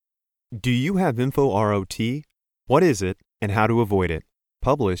Do you have InfoROT? What is it and how to avoid it?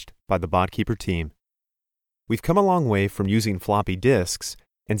 Published by the BotKeeper team. We've come a long way from using floppy disks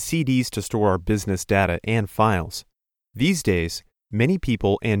and CDs to store our business data and files. These days, many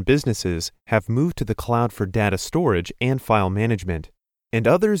people and businesses have moved to the cloud for data storage and file management, and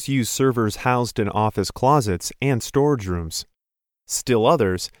others use servers housed in office closets and storage rooms. Still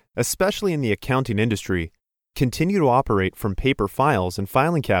others, especially in the accounting industry, continue to operate from paper files and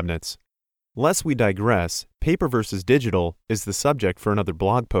filing cabinets. Lest we digress, paper versus digital is the subject for another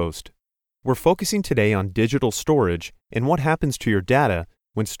blog post. We're focusing today on digital storage and what happens to your data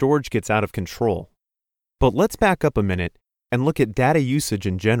when storage gets out of control. But let's back up a minute and look at data usage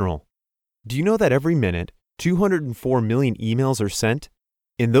in general. Do you know that every minute, 204 million emails are sent?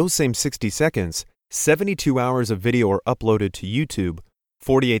 In those same 60 seconds, 72 hours of video are uploaded to YouTube,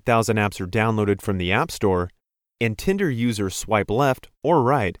 48,000 apps are downloaded from the App Store, and Tinder users swipe left or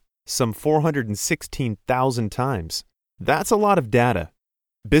right some 416,000 times. That's a lot of data.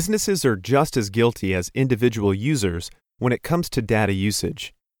 Businesses are just as guilty as individual users when it comes to data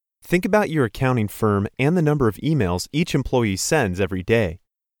usage. Think about your accounting firm and the number of emails each employee sends every day.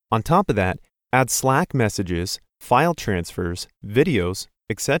 On top of that, add Slack messages, file transfers, videos,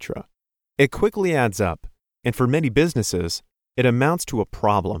 etc. It quickly adds up, and for many businesses, it amounts to a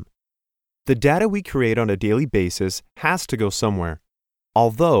problem. The data we create on a daily basis has to go somewhere.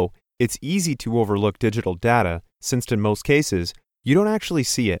 Although it's easy to overlook digital data, since in most cases, you don't actually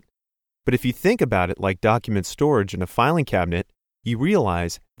see it. But if you think about it like document storage in a filing cabinet, you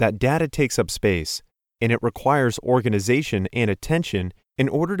realize that data takes up space, and it requires organization and attention in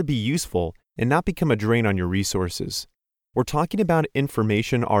order to be useful and not become a drain on your resources. We're talking about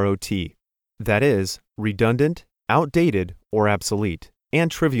information ROT, that is, redundant, outdated, or obsolete,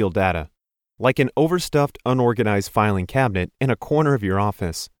 and trivial data. Like an overstuffed, unorganized filing cabinet in a corner of your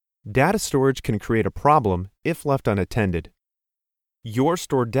office, data storage can create a problem if left unattended. Your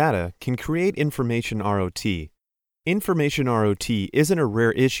stored data can create information ROT. Information ROT isn't a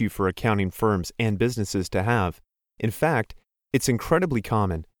rare issue for accounting firms and businesses to have. In fact, it's incredibly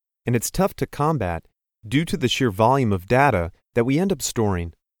common, and it's tough to combat due to the sheer volume of data that we end up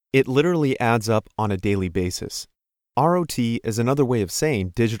storing. It literally adds up on a daily basis. ROT is another way of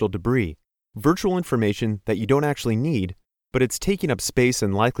saying digital debris. Virtual information that you don't actually need, but it's taking up space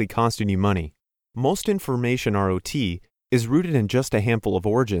and likely costing you money. Most information ROT is rooted in just a handful of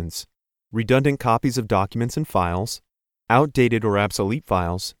origins: redundant copies of documents and files, outdated or obsolete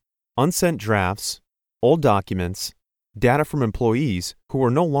files, unsent drafts, old documents, data from employees who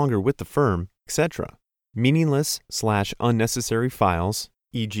are no longer with the firm, etc. Meaningless/unnecessary files,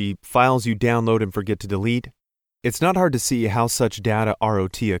 e.g., files you download and forget to delete. It's not hard to see how such data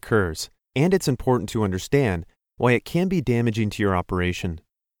ROT occurs, and it's important to understand why it can be damaging to your operation.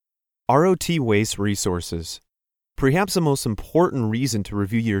 ROT wastes resources. Perhaps the most important reason to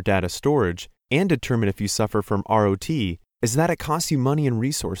review your data storage and determine if you suffer from ROT is that it costs you money and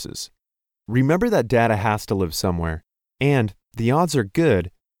resources. Remember that data has to live somewhere, and the odds are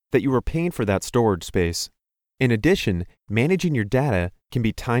good that you are paying for that storage space. In addition, managing your data can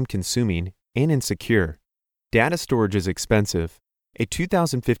be time-consuming and insecure. Data storage is expensive. A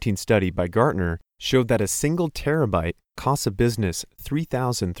 2015 study by Gartner showed that a single terabyte costs a business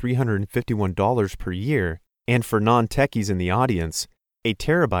 $3,351 per year, and for non-techies in the audience, a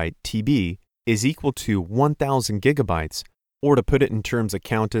terabyte, TB, is equal to 1,000 gigabytes, or to put it in terms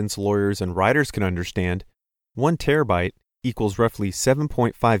accountants, lawyers, and writers can understand, 1 terabyte equals roughly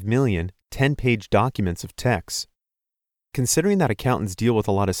 7.5 million 10-page documents of text. Considering that accountants deal with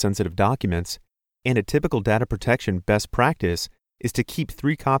a lot of sensitive documents, and a typical data protection best practice is to keep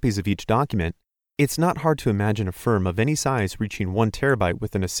 3 copies of each document, it's not hard to imagine a firm of any size reaching 1 terabyte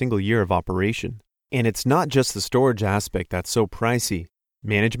within a single year of operation. And it's not just the storage aspect that's so pricey.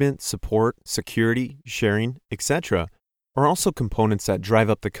 Management, support, security, sharing, etc. are also components that drive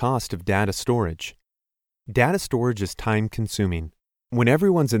up the cost of data storage. Data storage is time-consuming. When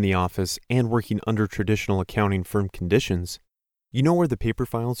everyone's in the office and working under traditional accounting firm conditions, you know where the paper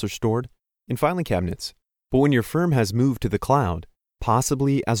files are stored? In filing cabinets. But when your firm has moved to the cloud,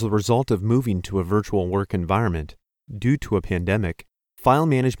 possibly as a result of moving to a virtual work environment due to a pandemic, file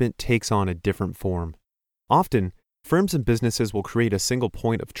management takes on a different form. Often, firms and businesses will create a single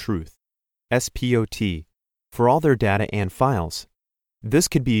point of truth, SPOT, for all their data and files. This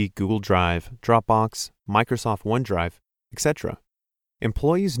could be Google Drive, Dropbox, Microsoft OneDrive, etc.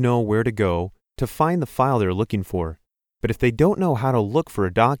 Employees know where to go to find the file they're looking for, but if they don't know how to look for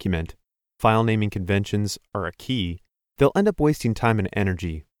a document, file naming conventions are a key, they'll end up wasting time and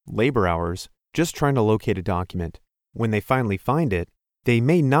energy, labor hours, just trying to locate a document. When they finally find it, They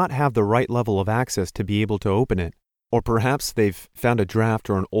may not have the right level of access to be able to open it, or perhaps they've found a draft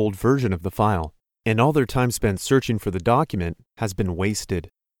or an old version of the file, and all their time spent searching for the document has been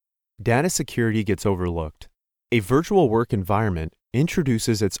wasted. Data security gets overlooked. A virtual work environment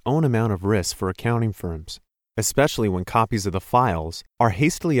introduces its own amount of risk for accounting firms, especially when copies of the files are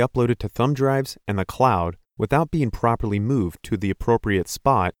hastily uploaded to thumb drives and the cloud without being properly moved to the appropriate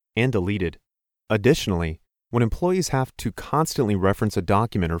spot and deleted. Additionally, when employees have to constantly reference a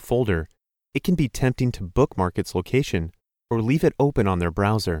document or folder, it can be tempting to bookmark its location or leave it open on their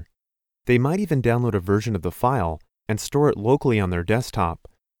browser. They might even download a version of the file and store it locally on their desktop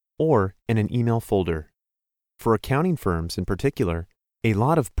or in an email folder. For accounting firms in particular, a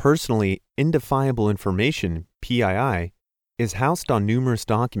lot of personally identifiable information, PII, is housed on numerous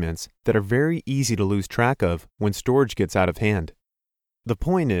documents that are very easy to lose track of when storage gets out of hand. The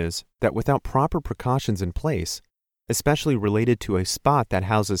point is that without proper precautions in place, especially related to a spot that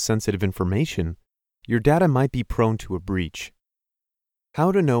houses sensitive information, your data might be prone to a breach.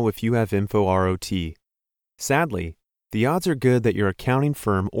 How to know if you have info ROT? Sadly, the odds are good that your accounting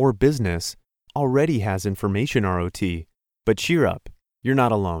firm or business already has information ROT, but cheer up, you're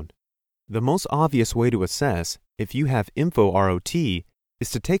not alone. The most obvious way to assess if you have info ROT is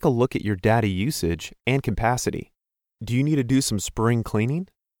to take a look at your data usage and capacity. Do you need to do some spring cleaning?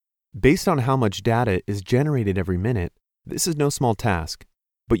 Based on how much data is generated every minute, this is no small task,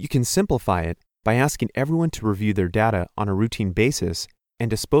 but you can simplify it by asking everyone to review their data on a routine basis and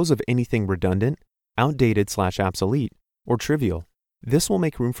dispose of anything redundant, outdated/obsolete, or trivial. This will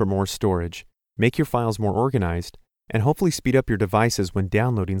make room for more storage, make your files more organized, and hopefully speed up your devices when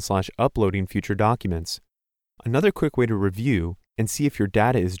downloading/uploading future documents. Another quick way to review and see if your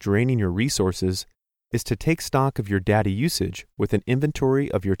data is draining your resources is to take stock of your data usage with an inventory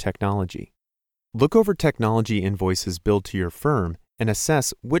of your technology. Look over technology invoices billed to your firm and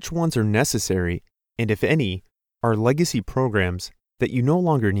assess which ones are necessary and, if any, are legacy programs that you no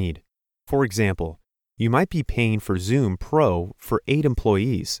longer need. For example, you might be paying for Zoom Pro for 8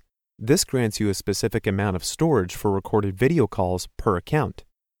 employees. This grants you a specific amount of storage for recorded video calls per account.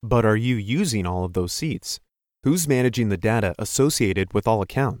 But are you using all of those seats? Who's managing the data associated with all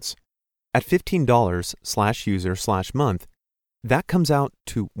accounts? At $15/user/month, that comes out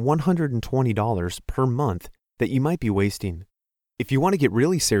to $120 per month that you might be wasting. If you want to get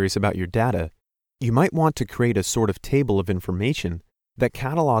really serious about your data, you might want to create a sort of table of information that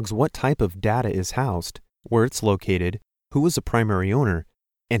catalogs what type of data is housed, where it's located, who is a primary owner,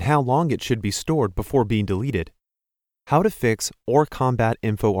 and how long it should be stored before being deleted. How to fix or combat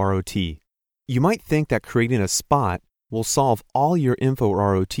info ROT. You might think that creating a spot will solve all your info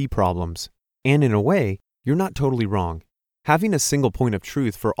ROT problems, and in a way, you're not totally wrong. Having a single point of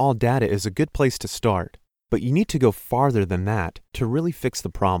truth for all data is a good place to start, but you need to go farther than that to really fix the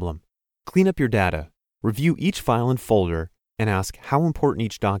problem. Clean up your data, review each file and folder, and ask how important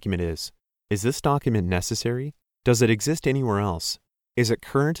each document is. Is this document necessary? Does it exist anywhere else? Is it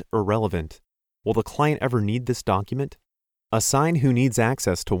current or relevant? Will the client ever need this document? Assign who needs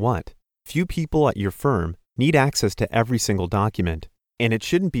access to what. Few people at your firm need access to every single document, and it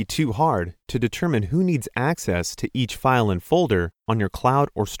shouldn't be too hard to determine who needs access to each file and folder on your cloud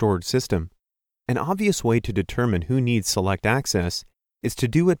or storage system. An obvious way to determine who needs select access is to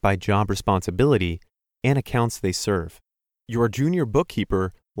do it by job responsibility and accounts they serve. Your junior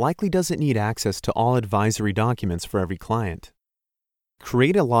bookkeeper likely doesn't need access to all advisory documents for every client.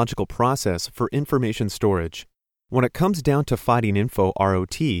 Create a logical process for information storage. When it comes down to fighting info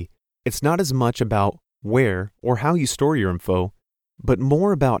ROT, it's not as much about where or how you store your info, but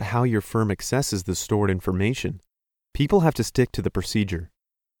more about how your firm accesses the stored information. People have to stick to the procedure.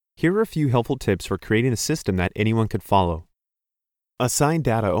 Here are a few helpful tips for creating a system that anyone could follow. Assign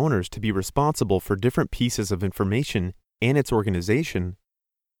data owners to be responsible for different pieces of information and its organization.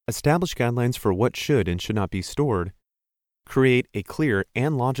 Establish guidelines for what should and should not be stored. Create a clear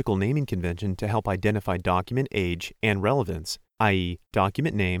and logical naming convention to help identify document age and relevance, i.e.,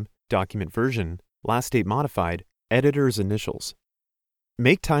 document name, document version, last date modified, editor's initials.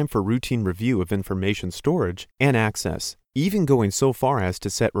 Make time for routine review of information storage and access, even going so far as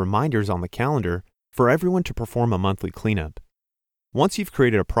to set reminders on the calendar for everyone to perform a monthly cleanup. Once you've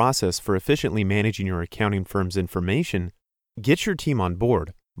created a process for efficiently managing your accounting firm's information, get your team on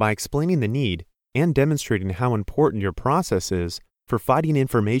board by explaining the need and demonstrating how important your process is for fighting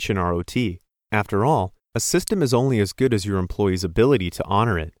information ROT. After all, a system is only as good as your employees' ability to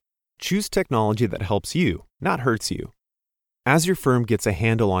honor it. Choose technology that helps you, not hurts you. As your firm gets a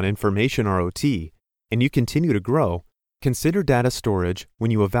handle on information ROT and you continue to grow, consider data storage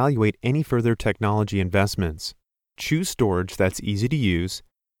when you evaluate any further technology investments. choose storage that's easy to use,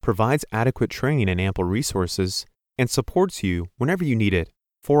 provides adequate training and ample resources, and supports you whenever you need it.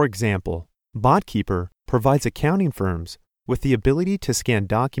 For example, BotKeeper provides accounting firms with the ability to scan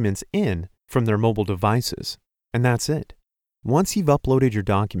documents in from their mobile devices, and that's it. Once you've uploaded your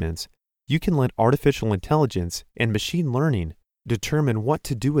documents, you can let artificial intelligence and machine learning determine what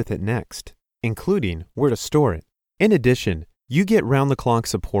to do with it next, including where to store it. In addition, you get round-the-clock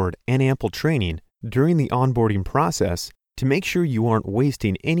support and ample training during the onboarding process to make sure you aren't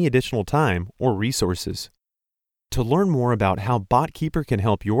wasting any additional time or resources. To learn more about how BotKeeper can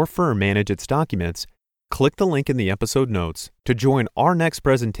help your firm manage its documents, click the link in the episode notes to join our next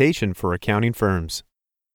presentation for accounting firms.